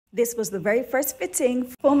This was the very first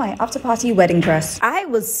fitting for my after-party wedding dress. I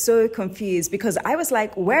was so confused because I was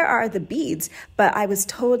like, where are the beads? But I was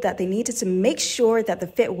told that they needed to make sure that the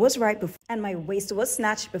fit was right before, and my waist was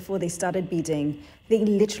snatched before they started beading. They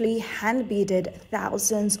literally hand beaded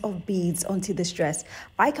thousands of beads onto this dress.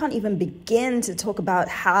 I can't even begin to talk about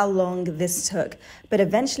how long this took. But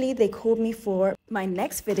eventually they called me for my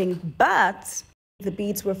next fitting, but the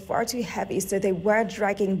beads were far too heavy, so they were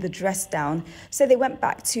dragging the dress down. So they went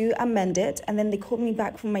back to amend it, and then they called me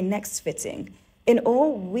back for my next fitting. In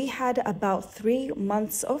all, we had about 3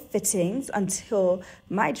 months of fittings until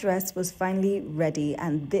my dress was finally ready,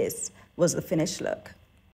 and this was the finished look.